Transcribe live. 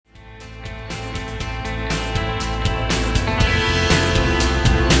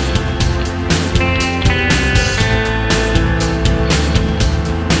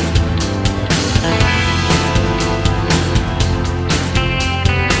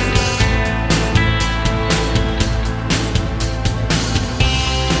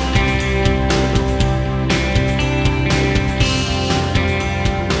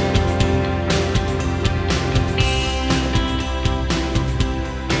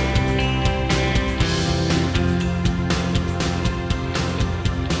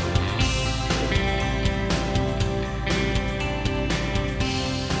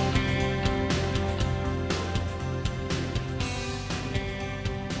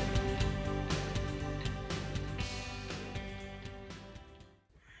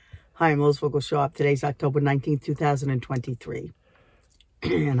Hi, I'm Lois Vogel-Sharp. Today's October 19th, 2023.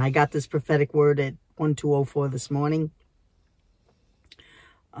 And I got this prophetic word at 12:04 this morning.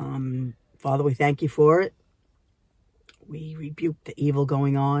 Father, we thank you for it. We rebuke the evil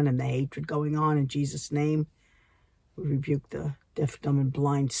going on and the hatred going on in Jesus' name. We rebuke the deaf, dumb, and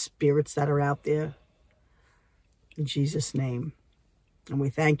blind spirits that are out there in Jesus' name. And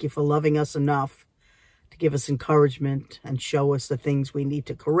we thank you for loving us enough to give us encouragement and show us the things we need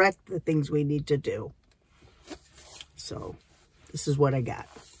to correct, the things we need to do. So, this is what I got.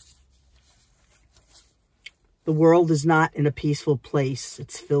 The world is not in a peaceful place.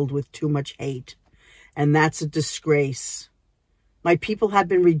 It's filled with too much hate. And that's a disgrace. My people have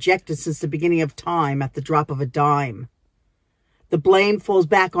been rejected since the beginning of time at the drop of a dime. The blame falls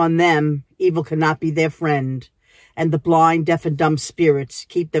back on them. Evil cannot be their friend. And the blind, deaf, and dumb spirits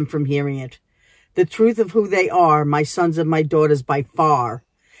keep them from hearing it. The truth of who they are, my sons and my daughters by far,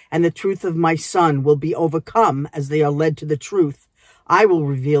 and the truth of my son will be overcome as they are led to the truth. I will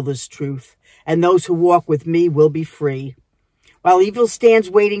reveal this truth, and those who walk with me will be free. While evil stands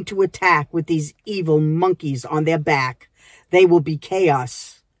waiting to attack with these evil monkeys on their back, they will be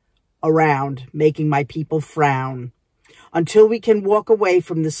chaos around, making my people frown. Until we can walk away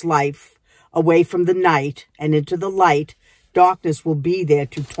from this life, away from the night and into the light, darkness will be there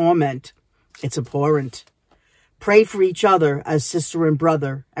to torment. It's abhorrent. Pray for each other as sister and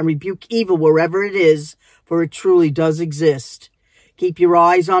brother, and rebuke evil wherever it is, for it truly does exist. Keep your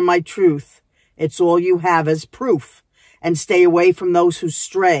eyes on my truth. It's all you have as proof. And stay away from those who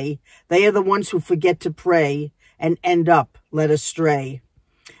stray. They are the ones who forget to pray and end up led astray.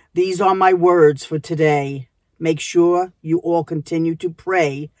 These are my words for today. Make sure you all continue to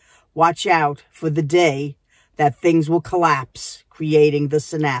pray. Watch out for the day that things will collapse, creating the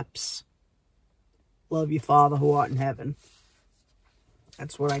synapse. Love you, Father, who art in heaven.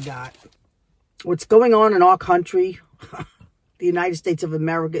 That's what I got. What's going on in our country, the United States of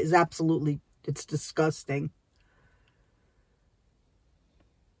America, is absolutely, it's disgusting.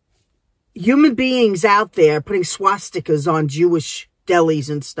 Human beings out there putting swastikas on Jewish delis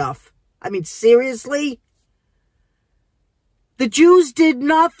and stuff. I mean, seriously? The Jews did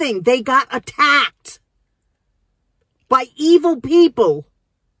nothing. They got attacked by evil people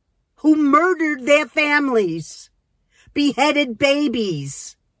who murdered their families, beheaded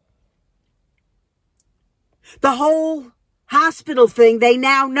babies. The whole hospital thing, they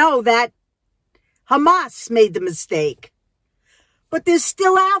now know that Hamas made the mistake. But they're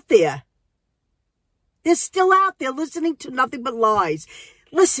still out there. They're still out there listening to nothing but lies.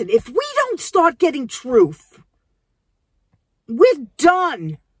 Listen, if we don't start getting truth, we're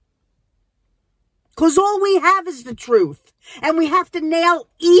done. Because all we have is the truth. And we have to nail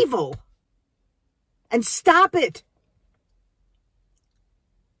evil. And stop it.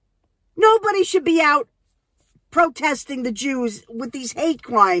 Nobody should be out protesting the Jews with these hate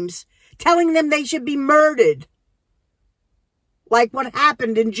crimes, telling them they should be murdered. Like what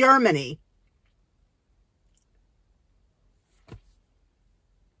happened in Germany.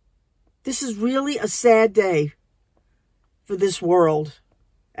 This is really a sad day for this world.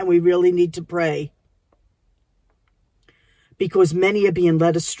 And we really need to pray. Because many are being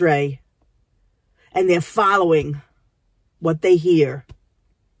led astray. And they're following what they hear.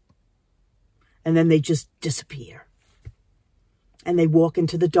 And then they just disappear. And they walk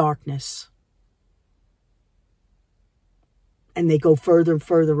into the darkness. And they go further and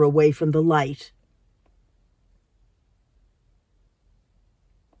further away from the light.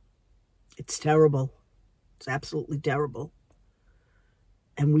 It's terrible. It's absolutely terrible.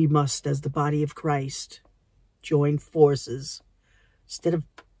 And we must, as the body of Christ, join forces. Instead of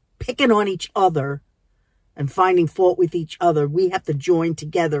picking on each other and finding fault with each other, we have to join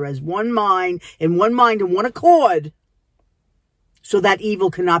together as one mind and one accord, so that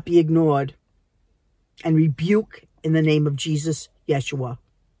evil cannot be ignored. And rebuke in the name of Jesus, Yeshua.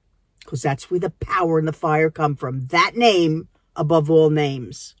 Because that's where the power and the fire come from. That name above all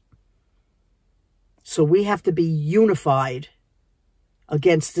names. So we have to be unified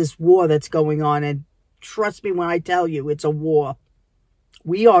against this war that's going on. And trust me when I tell you, it's a war.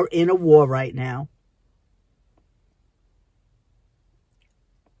 We are in a war right now.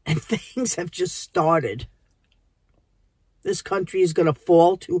 And things have just started. This country is going to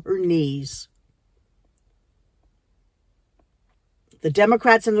fall to her knees. The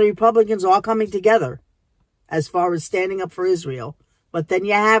Democrats and the Republicans are all coming together as far as standing up for Israel. But then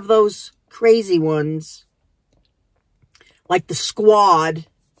you have those crazy ones, like the Squad,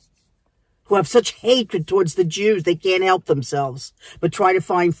 who have such hatred towards the Jews they can't help themselves, but try to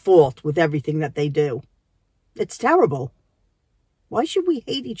find fault with everything that they do. It's terrible. Why should we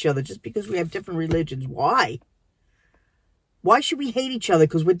hate each other just because we have different religions? Why? Why should we hate each other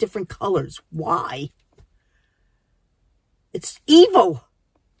because we're different colors? Why? It's evil.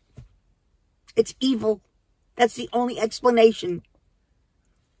 It's evil. That's the only explanation.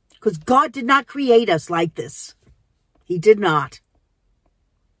 Because God did not create us like this. He did not.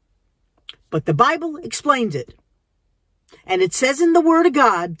 But the Bible explains it. And it says in the Word of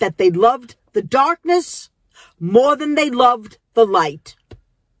God that they loved the darkness more than they loved the light.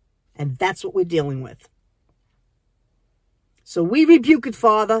 And that's what we're dealing with. So we rebuke it,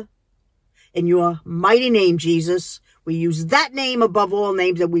 Father, in your mighty name, Jesus. We use that name above all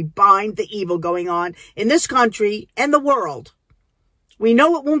names, and we bind the evil going on in this country and the world. We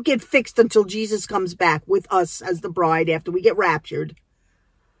know it won't get fixed until Jesus comes back with us as the bride after we get raptured.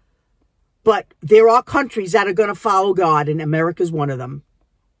 But there are countries that are going to follow God, and America's one of them.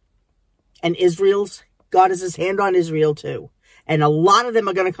 And God has his hand on Israel too. And a lot of them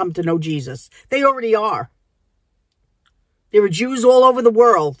are going to come to know Jesus. They already are. There are Jews all over the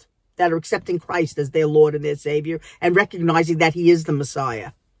world that are accepting Christ as their Lord and their Savior and recognizing that he is the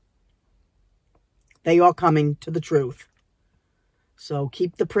Messiah. They are coming to the truth. So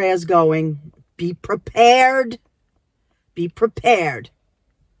keep the prayers going. Be prepared. Be prepared.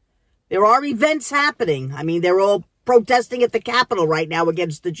 There are events happening. I mean, they're all protesting at the Capitol right now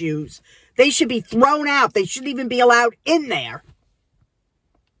against the Jews. They should be thrown out. They shouldn't even be allowed in there.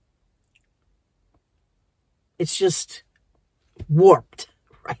 It's just warped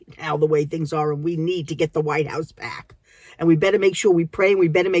right now the way things are, and we need to get the White House back. And we better make sure we pray, and we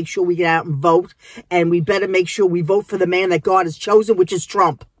better make sure we get out and vote, and we better make sure we vote for the man that God has chosen, which is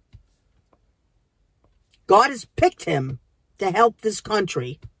Trump. God has picked him to help this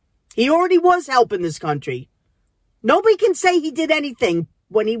country. He already was helping this country. Nobody can say he did anything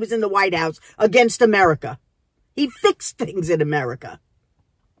when he was in the White House against America. He fixed things in America.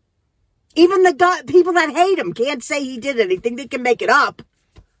 Even the people that hate him can't say he did anything. They can make it up.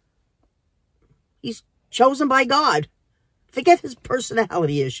 He's chosen by God. Forget his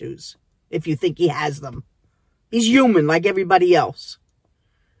personality issues, if you think he has them. He's human like everybody else.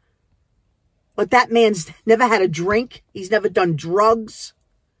 But that man's never had a drink. He's never done drugs.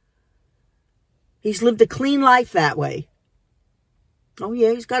 He's lived a clean life that way. Oh,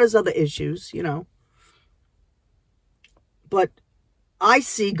 yeah, he's got his other issues, you know. But I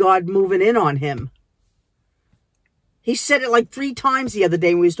see God moving in on him. He said it like 3 times the other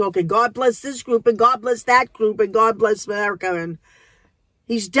day when he was talking, God bless this group, and God bless that group, and God bless America. And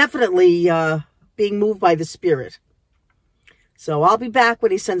he's definitely being moved by the Spirit. So I'll be back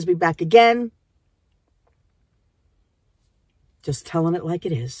when he sends me back again. Just telling it like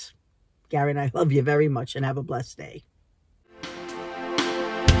it is. Gary and I love you very much, and have a blessed day.